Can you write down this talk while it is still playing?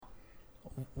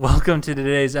Welcome to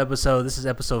today's episode. This is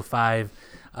episode 5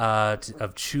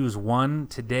 of Choose One.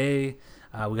 Today,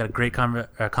 we got a great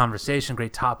conversation,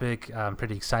 great topic. I'm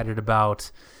pretty excited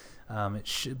about. It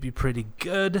should be pretty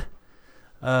good.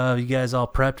 You guys all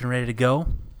prepped and ready to go?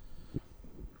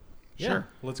 Sure.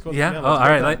 Let's go. Yeah. All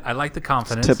right. I like the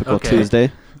confidence. It's typical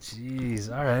Tuesday.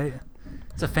 Jeez. All right.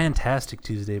 It's a fantastic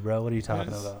Tuesday, bro. What are you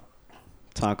talking about?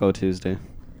 Taco Tuesday.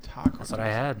 Taco. That's what I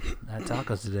had. I had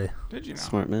tacos today. Did you know?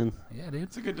 Smart man. Yeah, dude.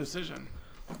 It's a good decision.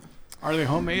 Are they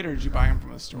homemade or did you buy them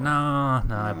from a store? No, I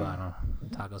bought them.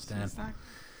 Taco stand.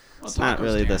 It's not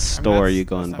really the store you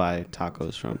go and buy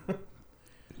tacos from.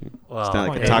 Well, It's not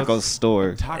like a it- taco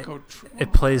store. A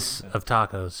place of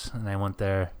tacos, and I went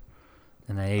there,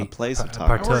 and I ate. A place of I tacos.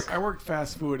 partook. I worked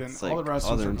fast food and It's all like the all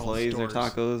restaurants the are called employees are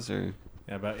stores. tacos, or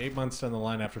Yeah, about 8 months down the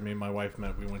line after me and my wife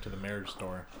met, we went to the marriage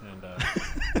store and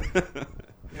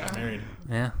got married.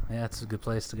 Yeah, it's a good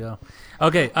place to go.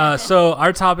 Okay, so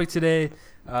our topic today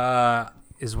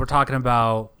is we're talking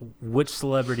about which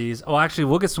celebrities. Oh, actually,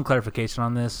 we'll get some clarification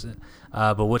on this.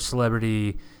 But which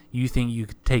celebrity you think you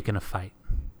could take in a fight,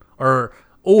 or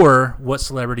what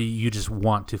celebrity you just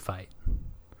want to fight?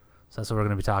 So that's what we're going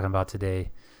to be talking about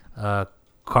today.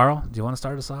 Carl, do you want to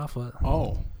start us off? What?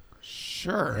 Oh,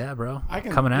 sure. Yeah, bro. I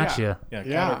can- Coming at yeah. you. Yeah,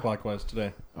 Yeah. counterclockwise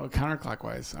today. Oh,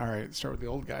 counterclockwise. All right, start with the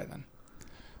old guy then.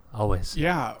 Always.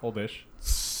 Yeah. Oldish.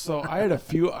 So I had a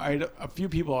few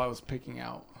people I was picking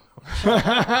out.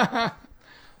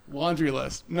 Laundry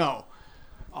list. No,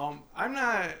 I'm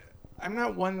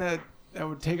not one that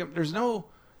would take up. There's no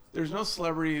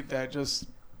celebrity that just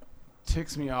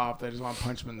ticks me off. That I just want to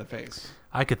punch him in the face.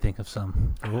 I could think of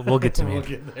some. We'll get to me. We'll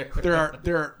get there.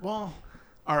 There are well,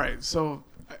 all right. So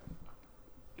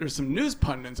there's some news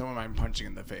pundits I wouldn't mind punching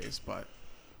in the face, but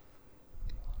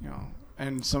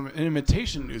and some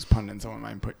imitation news pundits I wouldn't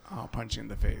mind punching in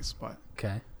the face, but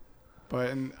Okay.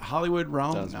 in Hollywood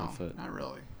realm, Does no, my foot. not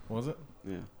really. What was it?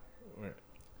 yeah. Wait.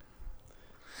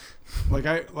 Like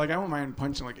I wouldn't mind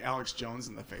punching like Alex Jones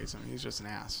in the face. I mean, he's just an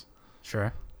ass.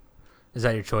 Sure. Is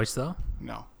that your choice, though?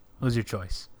 No, Who's your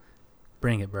choice?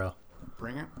 Bring it, bro.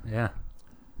 bring it. Yeah.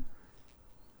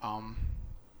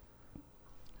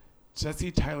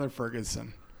 Jesse Tyler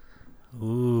Ferguson.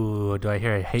 Ooh, do I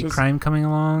hear a hate Just- crime coming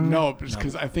along? No, just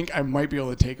because I think I might be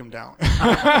able to take him down.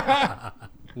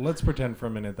 Let's pretend for a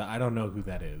minute that I don't know who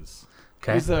that is.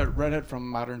 Okay. He's the redhead from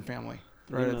Modern Family.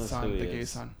 The He redhead knows son, who he the gay is.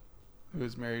 son, who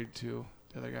is married to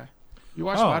the other guy. You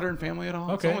watch Oh. Modern Family at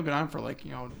all? Okay. It's only been on for like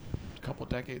a couple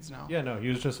decades now. Yeah, no, he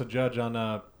was just a judge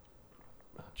on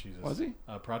Jesus. Was he?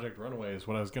 Project Runaway is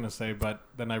what I was gonna say, but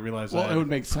then I realized Well, it I'd would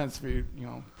make sense for you,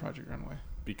 Project Runway.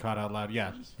 be caught out loud.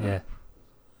 Yeah. Yeah.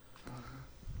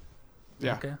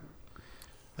 Yeah. Okay.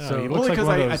 No, So- he looks Only like because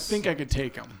one of I those, think I could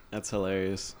take him. That's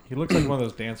hilarious. he looks like one of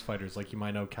those dance fighters. Like you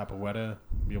might know Capoeira,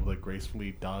 be able to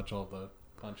gracefully dodge all the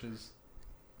punches.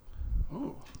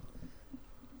 Ooh.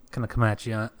 Gonna come at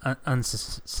you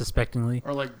unsuspectingly.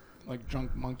 Or like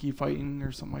drunk monkey fighting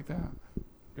or something like that.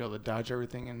 Be able to dodge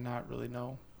everything and not really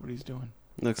know what he's doing.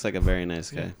 Looks like a very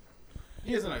nice guy. Yeah.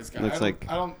 He is a nice guy. Looks like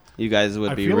I don't. You guys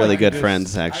would I be feel really like good this-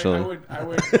 friends, actually. I would. I don't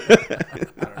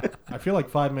know. I feel like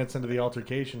 5 minutes into the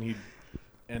altercation, he'd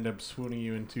end up swooning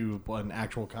you into an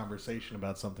actual conversation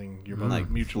about something you're both Like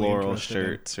mutually floral interested in.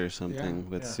 shirts or something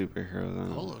with Yeah. superheroes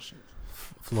on. Polo shirts.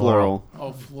 Floral.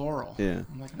 Oh, floral. Yeah.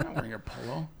 I'm like, I'm not wearing a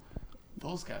polo.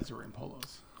 Those guys are wearing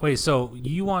polos. Wait, so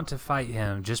you want to fight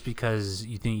him just because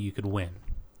you think you could win?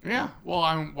 Yeah. Well,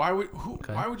 why would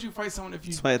Okay. why would you fight someone if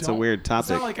you? That's why it's a don't? weird It's topic.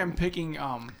 not like I'm picking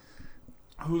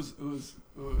who's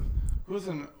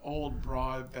an old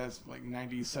broad that's like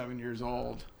 97 years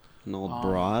old. An old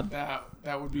broad.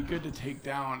 That would be good to take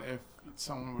down if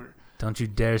someone were. Don't you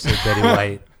dare say Betty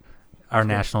White, our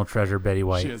national treasure, Betty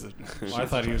White. She is a. Well, I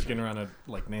thought he was getting around to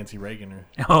like Nancy Reagan or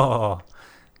Oh,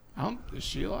 Is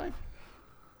she alive?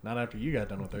 not after you got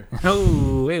done with her.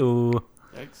 oh, ew.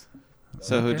 Yikes.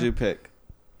 So who'd Okay. you pick?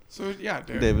 So yeah,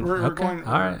 David. We're Okay. going.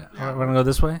 All right. Yeah, We're gonna go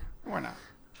this way. why not?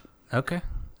 Okay.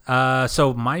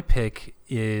 So my pick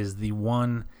is the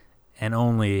one and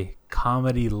only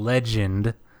comedy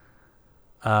legend,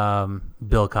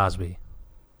 Bill Cosby.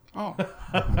 Oh.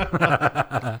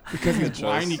 Because he's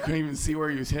blind, he couldn't even see where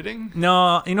he was hitting.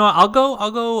 No, you know what? I'll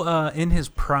go in his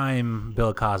prime,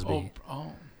 Bill Cosby.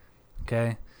 Oh.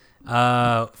 Okay.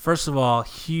 First of all,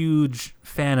 huge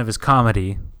fan of his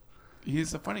comedy,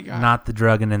 He's a funny guy. not the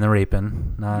drugging and the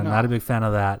raping. No. Not a big fan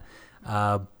of that.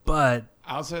 But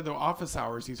Outside the office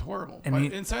hours, he's horrible. And But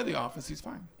he- inside the office, he's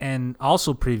fine. and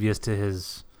also previous to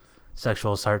his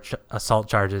sexual assault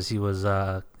charges, he was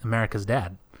America's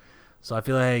dad. So I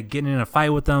feel like getting in a fight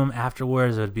with him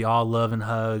afterwards, it would be all love and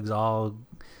hugs, all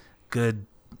good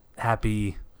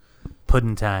happy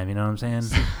pudding time. You know what I'm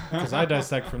saying? Because I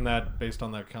dissect from that based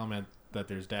on that comment that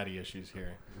there's daddy issues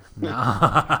here. No.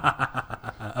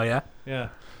 Oh yeah. Yeah.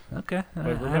 Okay. But I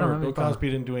don't remember, have any Bill problem. Cosby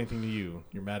didn't do anything to you.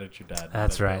 You're mad at your dad.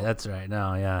 That's right. That's right.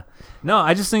 No, yeah. No,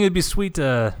 I just think it'd be sweet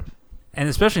to, and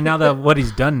especially now that what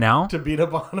he's done now. To beat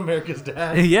up on America's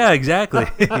dad. Yeah, exactly.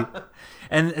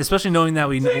 And especially knowing that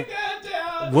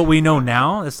what we know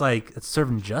now, it's like it's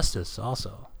serving justice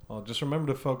also. Well, just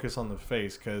remember to focus on the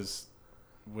face, because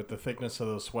with the thickness of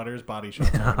those sweaters, body shots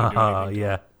aren't going to do Oh anything.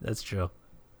 yeah, that's true.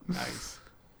 Nice.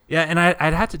 Yeah, and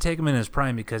I'd have to take him in his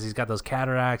prime because he's got those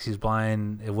cataracts. He's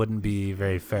blind. It wouldn't be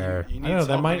very fair. He I know, needs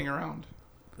that help might- getting around.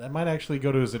 That might actually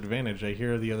go to his advantage. I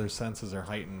hear the other senses are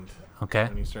heightened Okay.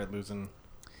 when you start losing.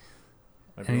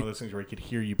 Like And one of those things where he could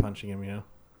hear you punching him, you know?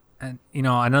 And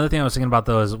another thing I was thinking about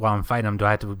though is while I'm fighting him, do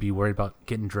I have to be worried about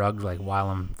getting drugged like while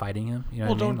I'm fighting him? You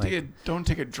know Well, what I mean? don't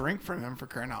take a drink from him for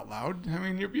crying out loud. I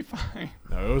mean, you'll be fine.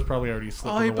 No, it was probably already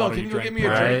slipped Oh, in hey, the Bill, water can you you go drank get me a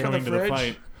prior drink to from the coming to the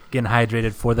fridge? fight. Getting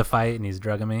hydrated for the fight, and he's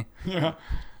drugging me. Yeah.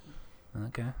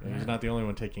 Okay. Yeah, he's not the only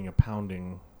one taking a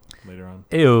pounding later on.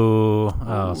 Ew.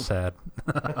 Oh, Ooh. sad.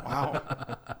 Wow.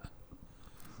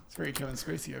 It's very Kevin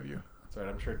Spacey of you. That's right.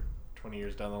 I'm sure 20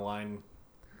 years down the line,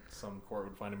 some court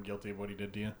would find him guilty of what he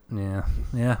did to you. Yeah.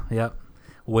 Yeah. Yep.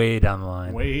 Way down the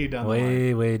line. Way down the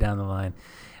line. Way down the line.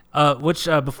 Which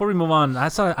before we move on, I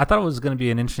thought it was going to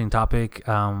be an interesting topic,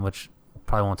 which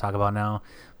probably won't talk about now.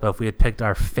 But if we had picked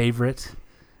our favorite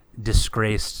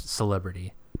disgraced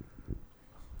celebrity,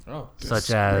 Oh,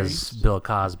 such as Disgraced? Bill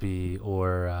Cosby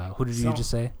or who did you So- just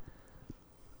say?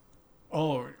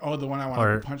 Oh, the one I want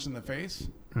Or- to punch in the face?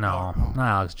 No, Oh. not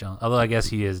Alex Jones. Although I guess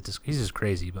he's just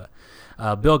crazy.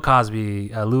 But Bill Cosby,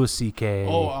 Louis C.K.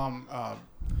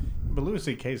 but Louis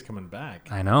C.K.'s coming back.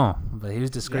 I know, but he was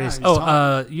disgraced.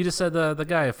 he's You just said the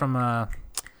guy from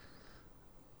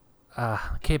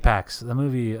K-Pax, the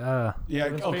movie. Yeah.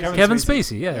 Kevin Oh, Spacey. Kevin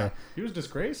Spacey. Yeah, Yeah. He was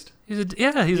disgraced? he's a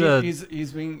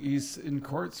He's in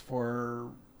courts for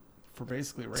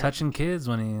basically rape. touching kids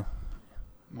when he.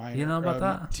 Minor, You know about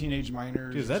that? Teenage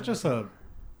minors. Dude, is that just a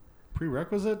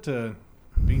prerequisite to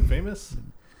being famous?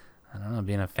 I don't know,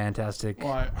 being a fantastic.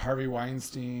 Well, Harvey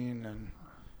Weinstein, and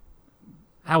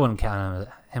I wouldn't count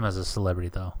him as a celebrity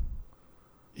though.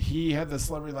 he had the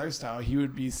celebrity lifestyle. He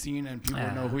would be seen, and people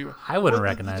would know who he was. I wouldn't Well,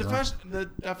 recognize him. The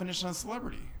definition of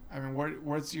celebrity. I mean,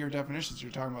 what's your definition?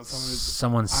 You're talking about someone who's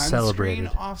Someone on celebrated.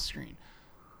 screen, off screen.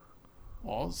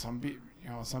 Well, some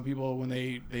people when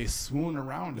they swoon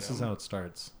around. This him. is how it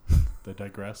starts. They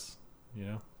digress, you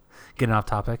know? Getting off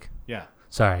topic. Yeah.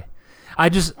 Sorry, I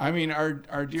just. I mean,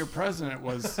 our dear president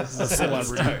was a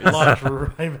celebrity. Launched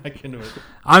right back into it.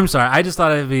 I'm sorry. I just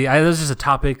thought it'd be. There's just a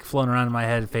topic floating around in my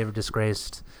head. Favorite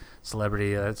disgraced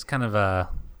celebrity. It's kind of a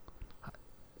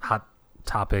hot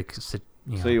topic. So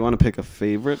you want to pick a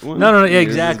favorite one? No. Yeah, Yours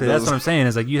exactly. That's goes- what I'm saying.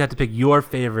 Is like you'd have to pick your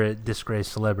favorite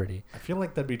disgraced celebrity. I feel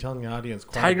like that'd be telling the audience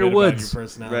quite Tiger a bit Woods. about your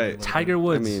personality. Right. a little Tiger bit.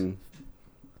 Woods. I mean,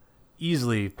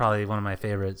 Easily, probably one of my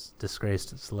favorites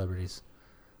disgraced celebrities.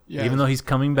 Yeah. Even though he's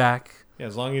coming back. Yeah,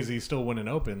 as long as he's still winning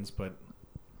opens, but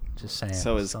Just saying.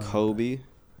 so is Something- Kobe.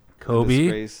 Kobe?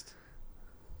 Disgraced?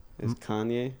 Is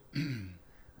Kanye?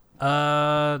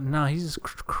 No, he's just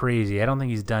crazy. I don't think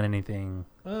he's done anything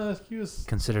he was.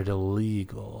 considered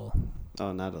illegal.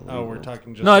 Oh, not illegal. Oh, we're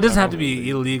talking just. No, it doesn't have about- to be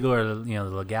illegal or the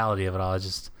legality of it all. It's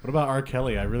just What about R.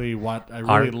 Kelly? I really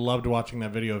R- loved watching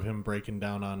that video of him breaking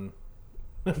down on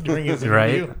during his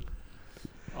Right? interview.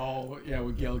 Oh yeah,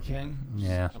 with Gail King.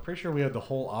 yeah. I'm pretty sure we had the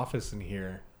whole office in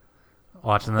here.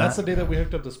 Watching that. That's the day that we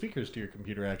hooked up the speakers to your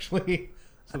computer, actually,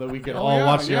 so that we could Oh, all yeah,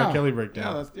 watch the yeah. R. Kelly Yeah,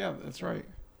 breakdown. that's right.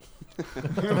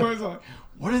 I was like,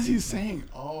 what is he saying?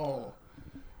 Oh,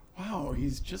 wow,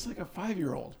 he's just like a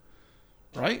 5-year-old,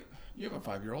 right? You have a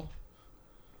 5-year-old.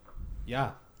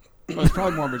 Yeah. But it's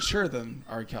probably more mature than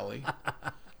R. Kelly.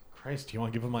 Christ, do you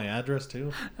want to give him my address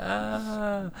too? Okay.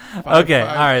 Five, All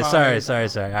right. five.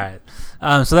 Sorry.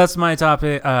 All right. So that's my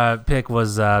topic. Pick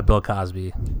was Bill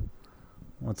Cosby.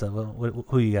 What's up?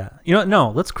 Who you got? You know what?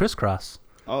 No. Let's crisscross.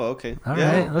 Oh, okay. All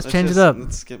yeah, right, let's change it up.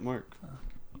 Let's skip Mark.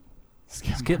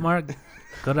 Skip Mark.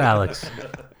 Go to Alex.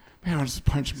 Man, I'll just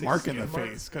punch Mark in the Skip Mark?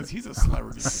 face because he's a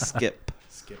celebrity. Skip.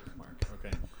 Skip Mark.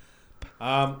 Okay.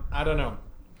 I don't know.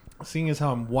 Seeing as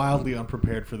how I'm wildly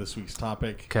unprepared for this week's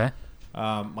topic, Okay.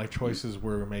 my choices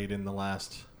were made in the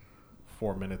last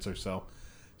 4 minutes or so.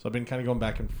 So I've been kind of going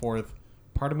back and forth.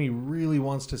 Part of me really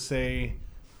wants to say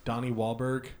Donnie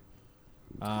Wahlberg,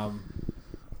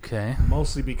 Okay.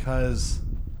 mostly because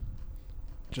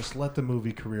just let the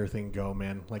movie career thing go,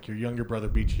 man. Like your younger brother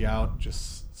beat you out,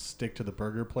 just stick to the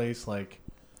burger place. Like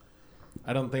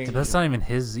I don't think... But that's not even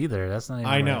his either. That's not even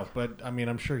I know, like- but I mean,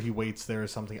 I'm sure he waits there or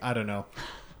something. I don't know.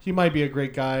 He might be a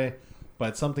great guy,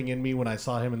 but something in me when I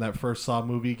saw him in that first Saw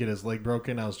movie get his leg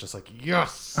broken, I was just like,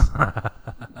 yes!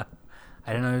 I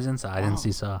didn't know he was inside. I didn't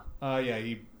see Saw. Yeah,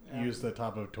 he used the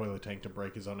top of a toilet tank to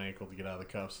break his own ankle to get out of the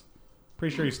cuffs.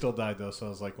 Pretty sure he still died, though, so I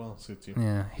was like, well, suits you.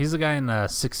 Yeah, he's the guy in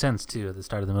Sixth Sense, too, at the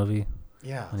start of the movie.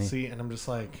 Yeah, When he- see, and I'm just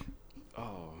like...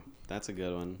 Oh, that's a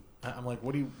good one. I'm like,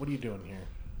 what are you doing here?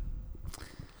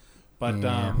 But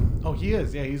Yeah. he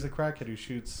is. Yeah, he's a crackhead who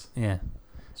shoots. Yeah.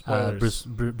 Spoilers.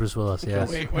 Bruce Willis, yes.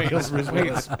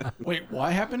 Wait,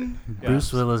 what happened?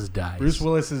 Bruce Willis dies. Bruce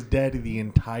Willis is dead the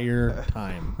entire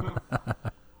time.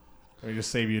 Let me just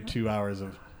save you 2 hours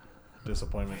of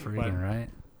disappointment. But Freaking right.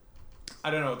 I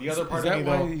don't know. The other part Is of me, that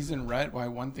why though. he's in red? Why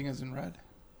one thing is in red?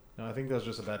 No, I think that was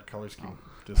just a bad color scheme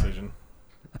decision.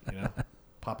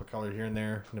 Pop a color here and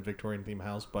there in a Victorian theme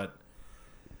house. But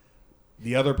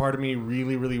the other part of me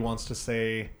really, really wants to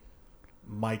say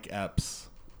Mike Epps.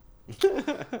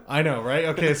 I know, right?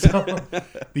 Okay, so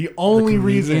the only The comedian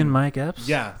reason, Mike Epps?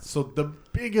 yeah. So the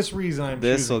biggest reason I'm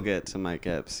This choosing, will get to Mike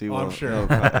Epps. He Oh, will, I'm sure.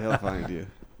 he'll find you.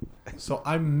 so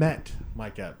I met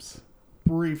Mike Epps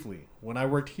briefly when I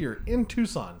worked here in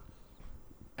Tucson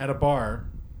at a bar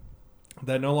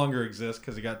that no longer exists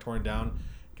because it got torn down,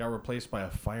 got replaced by a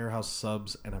Firehouse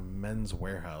Subs and a Men's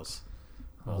Warehouse.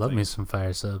 I love me some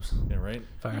fire subs. Yeah, right.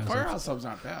 Firehouse Sub's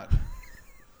not bad.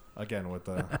 Again with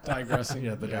the Digressing.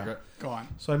 Yeah, Go on.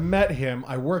 So I met him.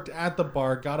 I worked at the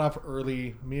bar, got off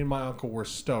early. Me and my uncle were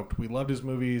stoked. We loved his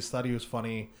movies, thought he was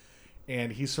funny,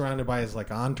 and he's surrounded by his like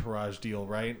entourage deal,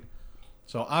 right?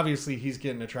 So obviously he's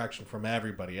getting attraction from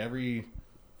everybody. Every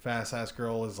fast ass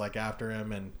girl is like after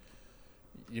him, and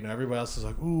everybody else is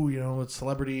like, ooh, it's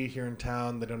celebrity here in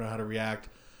town. They don't know how to react.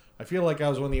 I feel like I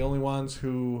was one of the only ones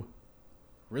who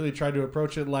really tried to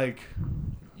approach it like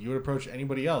you would approach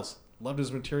anybody else. Loved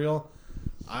his material.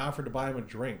 I offered to buy him a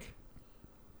drink.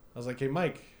 I was like, hey,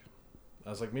 Mike. I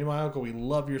was like, me and my uncle, we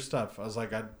love your stuff. I was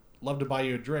like, I'd love to buy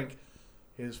you a drink.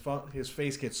 His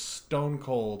face gets stone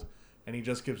cold, and he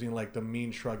just gives me like the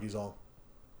mean shrug. He's all,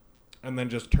 and then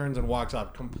just turns and walks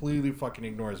off. Completely fucking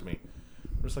ignores me.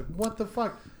 I'm just like, what the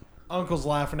fuck? Uncle's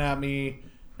laughing at me.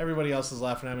 Everybody else is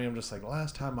laughing at me. I'm just like,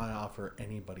 last time I offer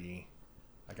anybody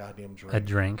a goddamn drink A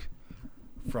drink.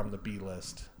 from the B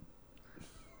list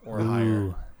or higher.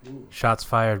 Ooh. Shots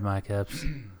fired, Mike Epps.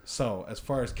 So, as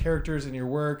far as characters in your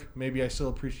work, maybe I still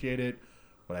appreciate it.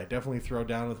 But I definitely throw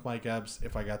down with Mike Epps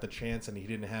if I got the chance and he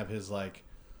didn't have his, like,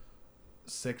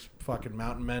 6 fucking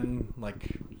mountain men, like,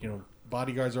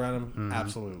 bodyguards around him. Mm-hmm.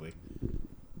 Absolutely.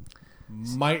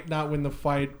 Might not win the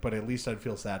fight, but at least I'd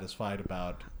feel satisfied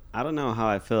about. I don't know how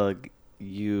I feel like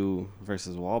you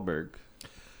versus Wahlberg.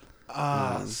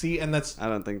 See, and that's I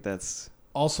don't think that's...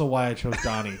 also why I chose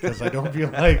Donnie, because I don't feel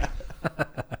like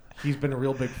he's been a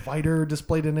real big fighter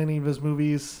displayed in any of his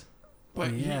movies.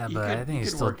 But Yeah, he but could, I think he he's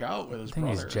could still- work out with his I think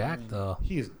brother. he's jacked, though.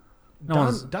 He is. No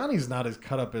one's- Donnie's not as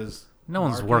cut up as No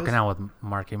one's Mark working is. out with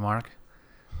Marky Mark.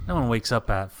 No one wakes up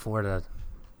at Florida.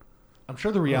 I'm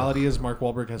sure the reality is Mark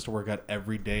Wahlberg has to work out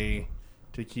every day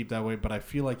to keep that way, but I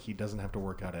feel like he doesn't have to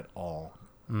work out at all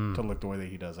to look the way that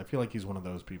he does. I feel like he's one of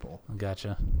those people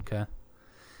Gotcha. Okay.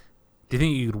 Do you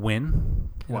think you could win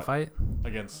in a What? fight?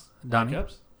 against Donnie? Mike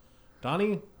Epps.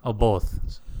 Donnie, Oh, both.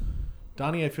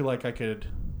 I feel like I could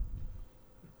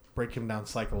break him down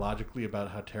psychologically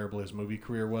about how terrible his movie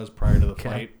career was prior to the Okay.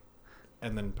 fight,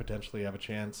 and then potentially have a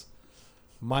chance.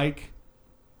 Mike,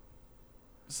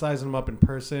 sizing him up in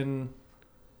person,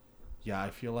 yeah, I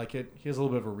feel like it. He has a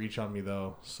little bit of a reach on me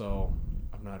though, so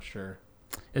I'm not sure.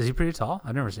 Is he pretty tall?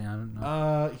 I've never seen him.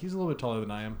 No. He's a little bit taller than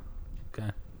I am,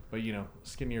 Okay. but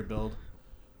skinnier build.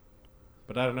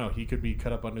 But I don't know. He could be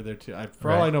cut up under there too. For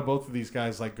all Right. I know, both of these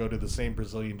guys go to the same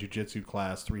Brazilian jiu-jitsu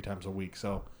class 3 times a week.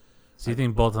 So So you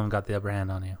think both of them got the upper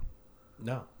hand on you?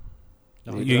 no.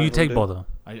 You take both of them.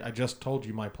 I just told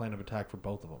you my plan of attack for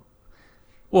both of them.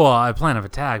 Well, I plan of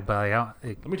attack, but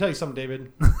Let me tell you something,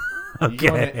 David. You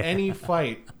go into okay. any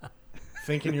fight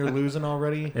thinking you're losing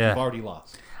already, Yeah. you've already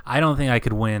lost. I don't think I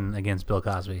could win against Bill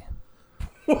Cosby.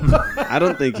 I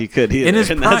don't think he could either. In his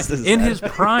and prime, that's the in sad- his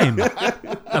prime,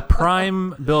 a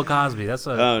prime Bill Cosby. That's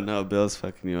a. Oh, no, Bill's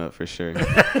fucking you up for sure.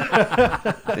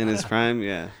 In his prime,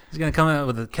 yeah. He's gonna come out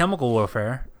with a chemical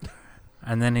warfare,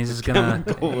 and then he's just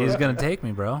gonna take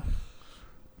me, bro.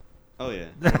 Oh, yeah.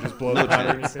 Just blow the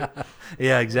powder in your face.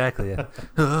 Yeah, exactly.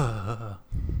 Yeah.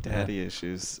 Daddy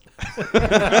issues. Oh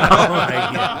my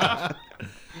god!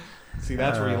 See,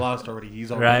 that's where he lost already.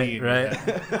 He's already in your Right.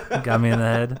 head. Got me in the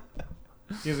head.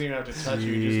 He doesn't even have to touch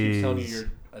you. He just keeps telling you Jeez.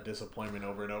 you're a disappointment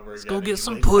over and over Let's again. go and get you're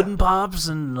some like, pudding pops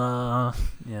and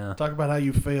yeah. Talk about how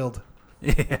you failed.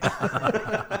 Yeah.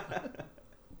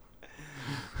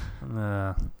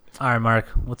 All right, Mark.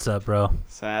 What's up, bro?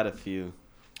 So I had a few.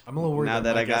 I'm a little worried Now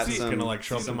that I got he's some, gonna like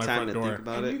show up some at my time front to door. think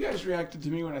about And you it. guys reacted to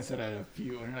me when I said I had a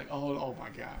few, and you're like, oh my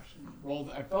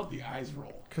gosh. I felt the eyes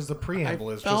roll. Because the preamble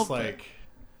I is felt just like,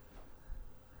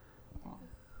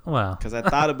 Wow. Because I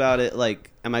thought about it like,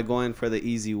 am I going for the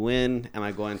easy win? Am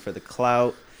I going for the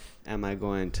clout? Am I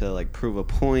going to like prove a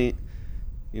point?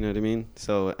 You know what I mean?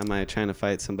 So am I trying to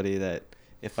fight somebody that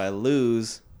if I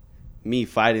lose, me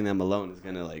fighting them alone is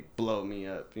going to like blow me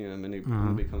up? You know, I'm going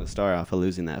to become a star off of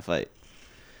losing that fight.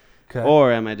 Okay.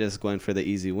 Or am I just going for the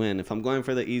easy win? If I'm going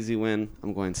for the easy win,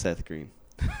 I'm going Seth Green.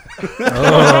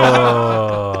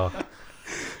 Oh.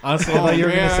 honestly, I thought you were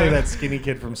gonna man. say that skinny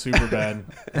kid from Superbad,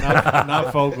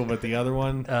 not Fogel, but the other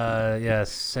one, Yeah,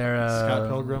 Sarah. Scott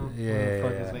Pilgrim. Yeah, Whatever the yeah,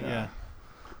 fuck his yeah. name- yeah.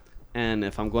 And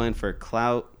if I'm going for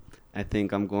clout, I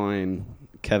think I'm going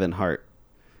Kevin Hart.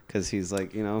 Because he's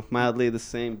like, you know, mildly the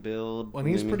same build. When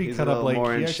he's I mean, pretty he's cut a up, little like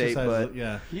more he in shape, exercises. but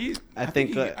Yeah, I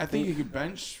think he could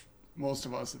bench most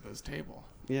of us at this table.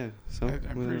 yeah. So I'm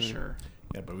whatever. pretty sure.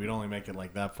 yeah, but we'd only make it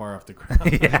like that far off the ground.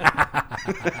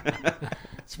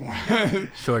 It's more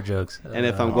Short jokes. And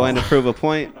if I'm going to prove a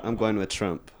point, I'm going with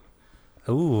Trump.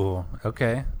 Ooh,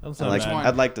 okay. That's I not like, bad. one?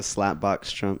 I'd like to slap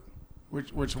box Trump.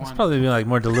 which It's one? probably be like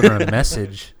more delivering a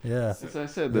message. Yeah. That's what I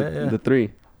said. Yeah, yeah. The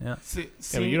three. Yeah. See,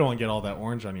 Yeah, but you don't want to get all that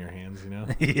orange on your hands, you know.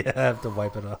 Yeah, I have to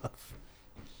wipe it off.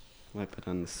 Wipe it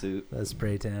on the suit. That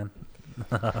spray tan.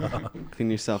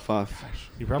 Clean yourself off.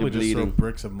 You probably You're just throw bleeding.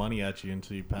 bricks of money at you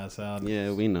until you pass out.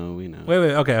 Yeah, we know. Wait.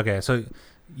 Okay. So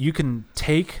you can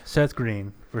take Seth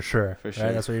Green for sure. For sure.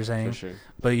 Right? That's what you're saying. For sure.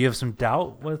 But you have some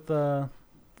doubt with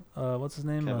what's his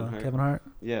name? Kevin Hart.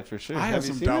 Yeah, for sure. I have you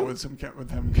some seen doubt him? with him.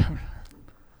 Kevin Hart.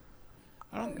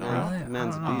 I don't know. Really? I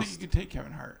Man's don't think beast. you could take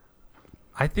Kevin Hart.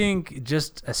 I think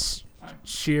just a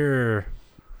sheer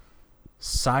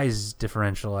size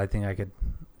differential. I think I could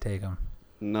take him.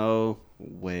 No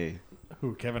way.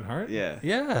 Who? Kevin Hart? Yeah.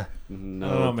 Yeah, No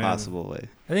Oh, man. possible way.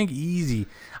 I think easy.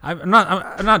 I'm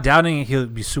not doubting he'll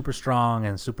be super strong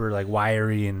and super like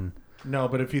wiry and No,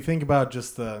 but if you think about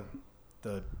just the I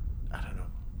don't know,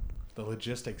 the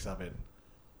logistics of it,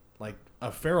 like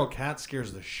a feral cat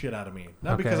scares the shit out of me.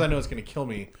 Not Okay. because I know it's going to kill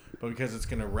me, but because it's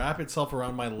going to wrap itself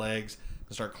around my legs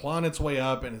and start clawing its way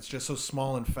up, and it's just so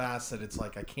small and fast that it's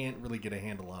like I can't really get a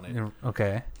handle on it.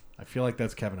 okay. I feel like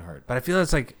that's Kevin Hart. But I feel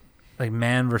it's like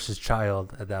man versus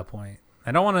child at that point.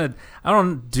 I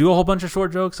don't do a whole bunch of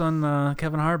short jokes on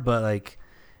Kevin Hart, but like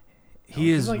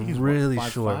he is He's really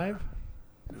what, 5'5"? short.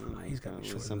 He's gotta be Probably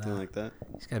shorter than something that. like that.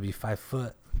 He's got to be 5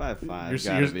 foot.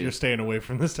 5'5". You're staying away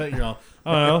from this. You're all,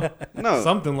 I don't know, No,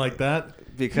 something like that.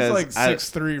 He's because like I,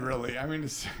 6'3", really. I mean,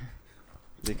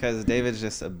 because David's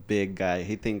just a big guy.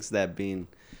 He thinks that being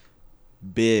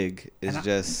big is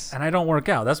just And I don't work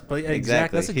out. That's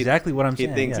Exactly. That's exactly what I'm he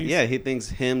saying. thinks yeah. he thinks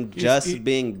him He's- just he-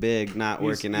 being big, not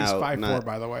working he's out. 5'4", not,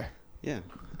 by the way. yeah,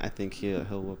 I think he'll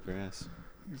whoop your ass.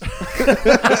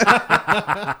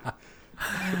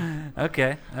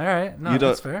 Okay. All right. No, You don't-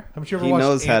 that's fair. Haven't you ever He watched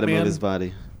knows how to move Ant-Man? his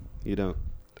body. You don't.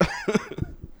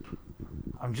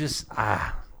 I'm just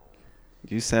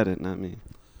You said it, not me.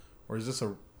 Or is this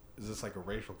like a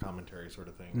racial commentary sort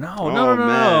of thing? no, Oh, no,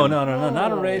 man.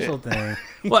 not a racial thing.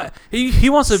 What? He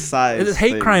wants to Size it's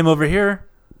hate thing. crime over here.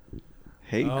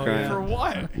 Hate Oh, crime. yeah. For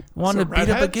what? Wanted to So beat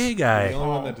up a redheads? gay The guy. only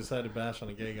one Oh. that decided to bash on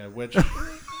a gay guy, which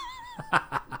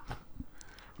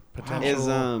potential, Is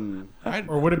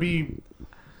or would it be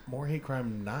more hate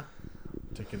crime not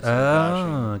to consider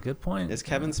bashing? Oh, good point. is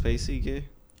Kevin Spacey gay?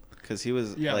 Because he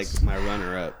was Yes. like my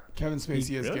runner-up. Kevin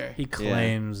Spacey is really? gay. He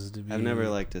claims to be. I've never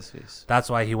liked his face. That's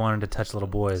why he wanted to touch little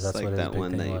boys. It's That's like what his that big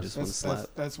one thing that you was. just want to slap.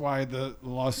 That's why the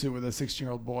lawsuit with a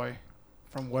 16-year-old boy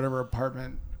from whatever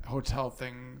apartment hotel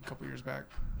thing a couple years back.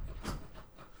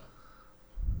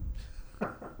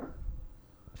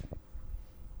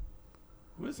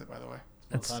 Who is it, by the way?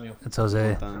 It's, Montaño. it's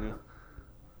Jose. Montaño.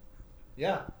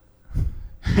 Yeah.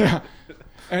 Yeah.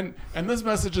 And this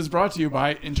message is brought to you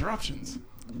by Interruptions.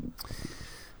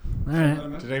 All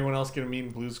right. Did anyone else get a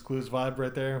mean Blue's Clues vibe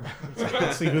right there?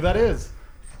 Let's see who that is.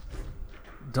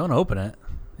 Don't open it.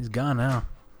 He's gone now.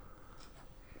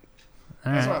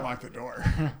 All That's why I right. locked the door.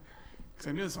 Because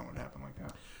I knew something would happen like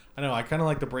that. I know. I kind of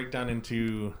like to break down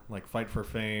into like fight for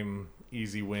fame,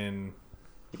 easy win,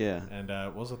 Yeah. and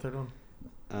what was the third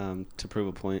one? To prove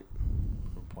a point.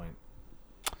 Good point.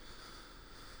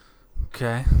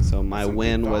 Okay. So my That's some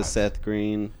win good was thoughts. Seth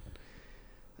Green.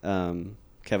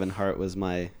 Kevin Hart was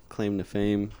my claim to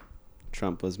fame.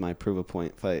 Trump was my prove a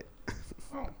point fight.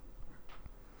 Oh.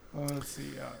 Let's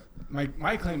see.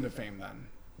 My claim to fame then,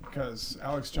 because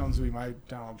Alex Jones would be my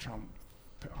Donald Trump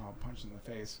punch in the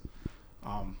face.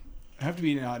 I have to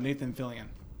be Nathan Fillion.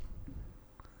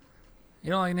 You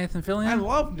don't like Nathan Fillion? I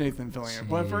love Nathan Fillion,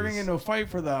 but if we're going to Jeez. get into a fight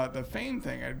for the fame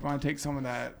thing, I'd want to take someone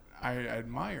that I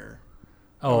admire.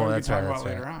 Oh, we that's can right. talk That's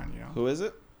about later right. on, you know. Who is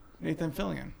it? Nathan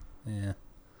Fillion. Yeah.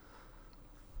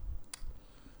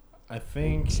 I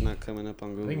think It's not coming up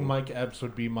on I Google. think Mike Epps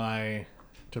would be my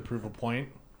to prove a point.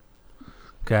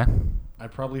 Okay.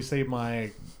 I'd probably say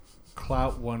my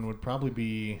clout one would probably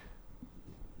be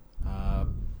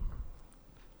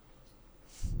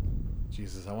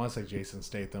Jesus, I want to say Jason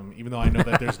Statham, even though I know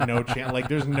that there's no chance. Like,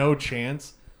 there's no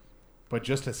chance. But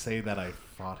just to say that I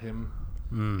fought him,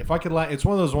 if I could last, it's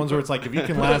one of those ones where it's like if you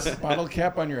can last. Bottle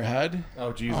cap on your head.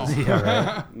 Oh Jesus, Yeah,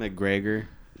 right. McGregor.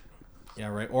 yeah,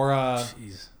 right. Or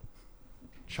Jeez.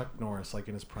 Chuck Norris, like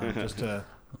in his prime, just to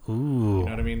Ooh. you know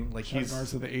what I mean. Like Chuck he's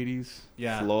Norris of the 80s.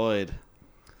 yeah. Floyd.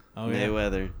 Oh yeah.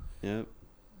 Mayweather. Yep.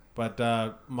 But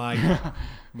my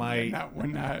We're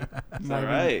not. It's not all even-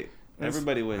 right. that's-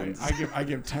 Everybody wins. I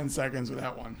give 10 seconds with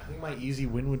that one. I think my easy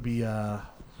win would be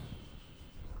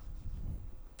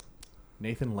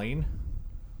Nathan Lane.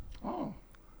 Oh,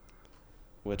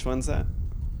 Which one's that?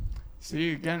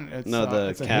 see again. It's No, the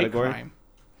it's a hate category? crime.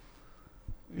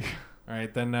 All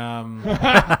right, then I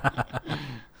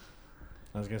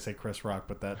was gonna say Chris Rock,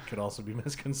 but that could also be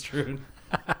misconstrued.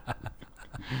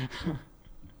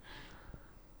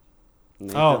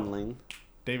 Nathan Oh. Lane.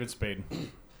 David Spade.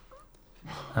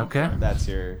 Okay. That's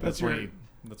your That's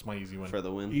That's my easy win. for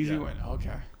the win. Easy Yeah. win.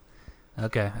 Okay.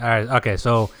 Okay. All right. Okay.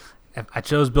 So I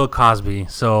chose Bill Cosby,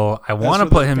 so I want to for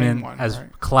the put him fame in one, as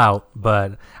right? clout,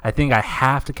 but I think I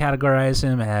have to categorize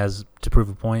him as to prove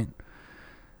a point.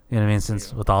 You know what I mean?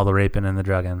 Since with all the raping and the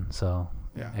drugging, so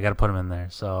Yeah. I got to put him in there.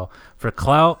 So for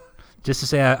clout, just to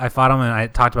say I fought him, and I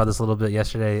talked about this a little bit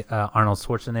yesterday. Arnold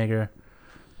Schwarzenegger,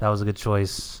 that was a good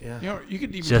choice. Yeah. You know, you could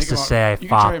even Just take to him say I out, you could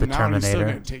fought try the him now and he's still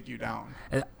Terminator. gonna take you down.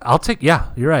 I'll take. Yeah,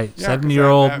 you're right. Yeah, 'cause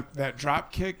 70-year-old. that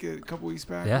drop kick a couple weeks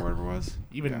back Yeah. or whatever it was.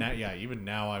 Even Yeah. now, even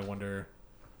now, I wonder.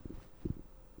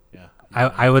 Yeah.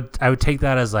 I would take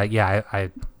that as like, yeah,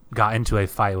 I got into a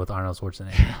fight with Arnold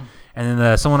Schwarzenegger, and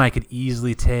then someone I could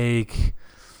easily take.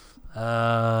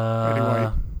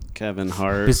 White. Kevin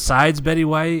Hart. Besides Betty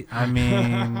White, I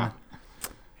mean,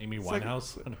 Amy like-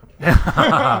 Winehouse.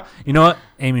 you know what?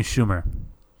 Amy Schumer.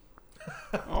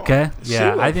 Oh. Okay,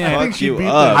 yeah, I think. I I, think Fuck she you beat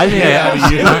up. I think.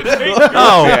 Yeah,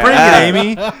 Oh, bring it,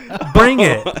 Amy. Bring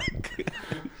it.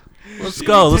 Let's She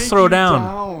go. would Let's take throw you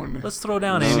down. Let's throw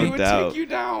down, No She Amy. would doubt. take you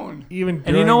down. Even And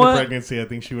during you know the what? pregnancy, I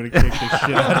think she would have kicked the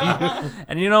shit out of you.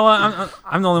 And you know what?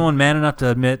 I'm the only one man enough to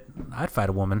admit I'd fight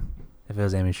a woman if it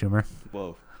was Amy Schumer.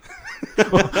 Whoa.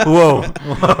 Whoa.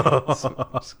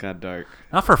 Just got dark.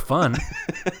 Not for fun.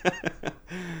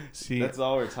 See, That's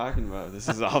all we're talking about. This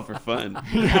is all for fun.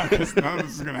 Yeah, because none of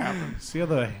this is gonna happen. see how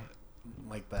the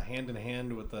hand in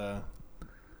hand with the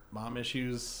mom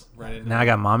issues right in. Now I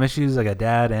got mom issues. I got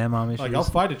dad and mom issues. Like, I'll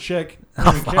fight a chick. I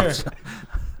I'll don't care.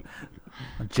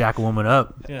 jack a woman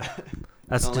up. Yeah.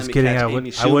 That's Don't just let me kidding. catch I Amy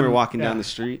wouldn't. I Schumer wouldn't. walking Yeah. down the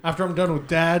street. After I'm done with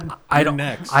dad, I'd you're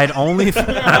next. I'd only.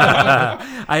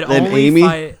 I'd Then only Amy?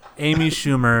 fight Amy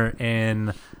Schumer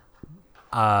in,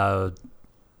 a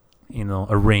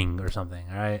ring or something.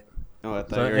 All right. Oh, I thought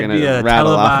So you were it'd going be to a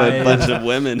rattle off a televised- bunch of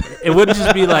women. It wouldn't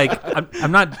just be like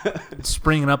I'm not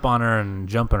springing up on her and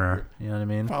jumping her. You know what I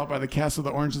mean? Followed by the cast of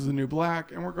The Orange is the New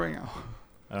Black, and we're going out.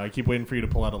 I keep waiting for you to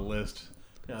pull out a list.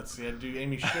 Yeah, let's see. I'd do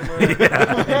Amy Schumer,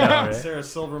 I know, right? Sarah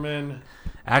Silverman.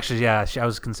 Actually, yeah, I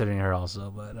was considering her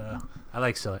also, but I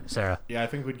like Sarah. Yeah, I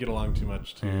think we'd get along too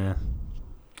much too. Yeah.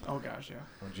 Oh gosh, yeah.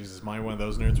 Oh, Jesus, am I one of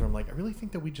those nerds where I'm like, I really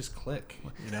think that we just click.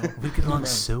 You know, We get along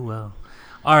so well.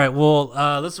 All right, well,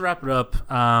 let's wrap it up.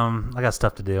 I got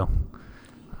stuff to do.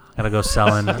 Gotta go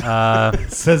selling.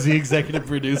 says the executive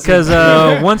producer.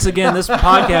 Because once again, this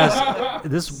podcast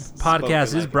is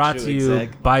like a brought true to you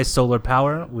exec. by Solar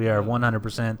Power. We are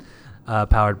 100%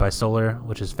 powered by solar,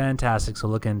 which is fantastic. So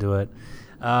look into it.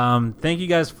 Thank you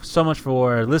guys so much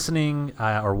for listening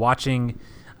or watching.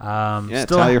 Yeah,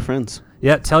 tell your friends.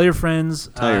 Yeah, tell your friends.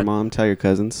 Tell your mom. Tell your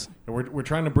cousins. We're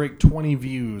trying to break 20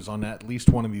 views on at least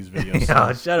one of these videos.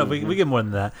 Yeah, shut up. We get more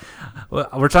than that.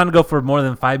 We're trying to go for more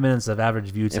than 5 minutes of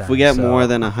average view time. If we get so- more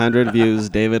than 100 views,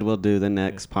 David will do the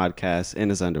next podcast in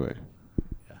his underwear.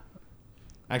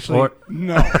 Actually, Or-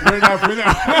 No, we're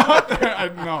not out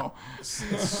there. No.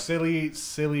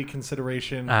 silly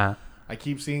consideration. Uh, I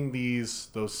keep seeing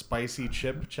those spicy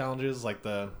chip challenges, like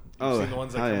you've Oh, seen the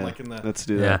ones that hell come yeah. like in the. Let's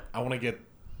do yeah. that. I want to get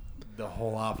the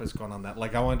whole office going on that.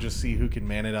 Like, I want to just see who can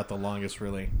man it out the longest.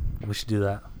 Really. We should do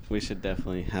that. We should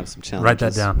definitely have some challenges. Write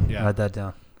that down. Yeah. Write that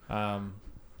down.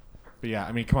 But yeah,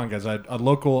 I mean, come on, guys. A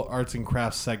local arts and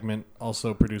crafts segment,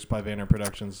 also produced by Vanner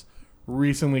Productions,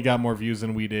 recently got more views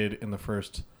than we did in the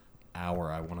first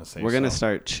hour, I want to say. We're going to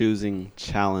start choosing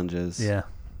challenges. Yeah.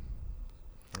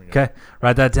 There we go. Okay,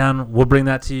 write that down. We'll bring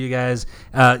that to you guys.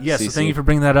 Yes, so CC. thank you for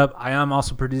bringing that up. I am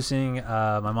also producing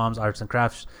my mom's arts and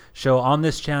crafts show on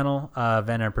this channel,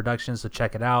 Van Air Productions, so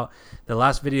check it out. The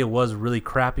last video was really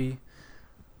crappy.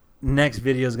 Next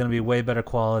video is going to be way better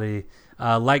quality.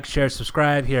 Like, share,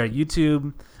 subscribe here at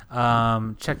YouTube.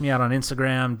 Check me out on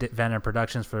Instagram, Van Air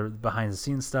Productions, for behind the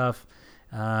scenes stuff.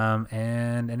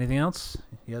 And anything else?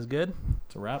 You guys good?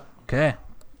 It's a wrap. Okay.